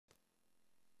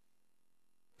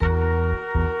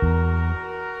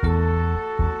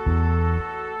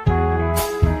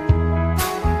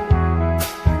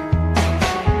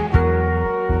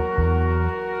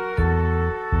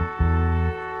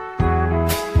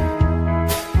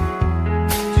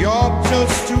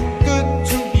just too good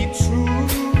to be true.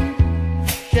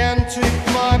 Can't take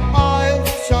my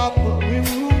eyes off of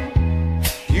you.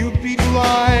 You beat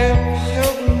like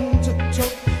heaven to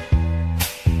touch.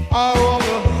 I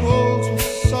wanna hold you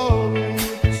so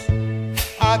much.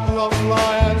 I'd love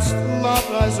lion's love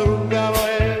as a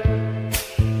ballet.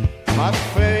 My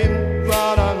fame,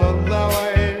 but I'm a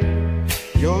ballet.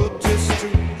 You're just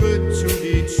too good to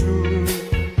be true.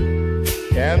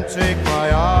 Can't take my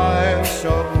eyes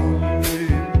off of you.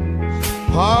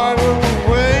 Part of the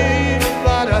way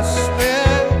that I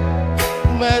stand,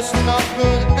 there's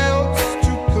nothing else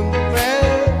to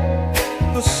compare.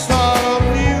 The sight of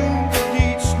you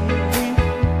each week,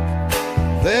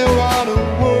 they want a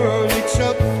world each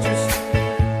other just.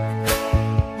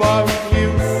 But you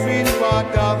feel my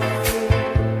doctor,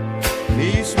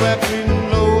 please let me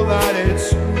know that it's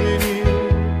real.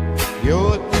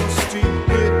 You're just too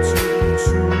good to be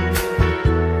true.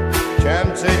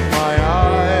 Can't take my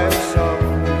eyes off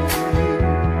you.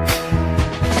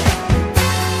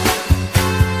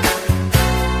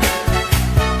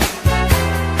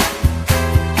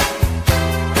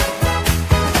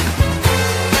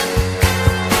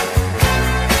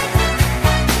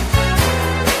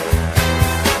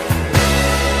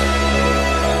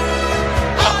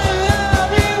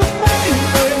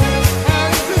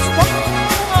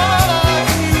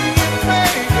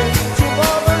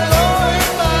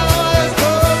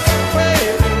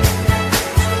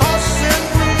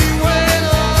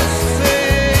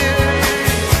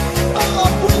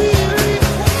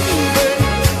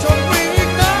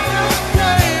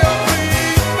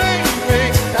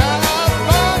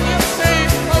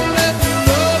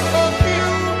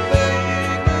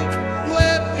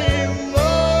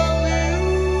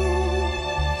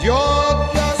 You're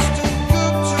just too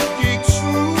good to be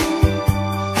true.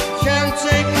 Can't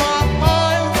take my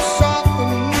eyes off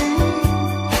of you.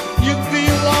 You'd be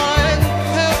like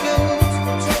heaven's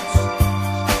touch.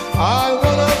 I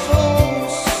wanna hold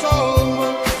so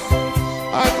much.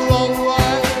 I'd long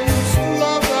life's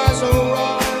love as a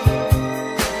ride,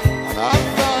 and I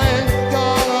thank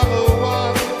God I'm a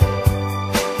one.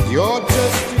 You're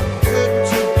just too good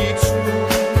to be true.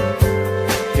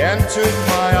 Can't take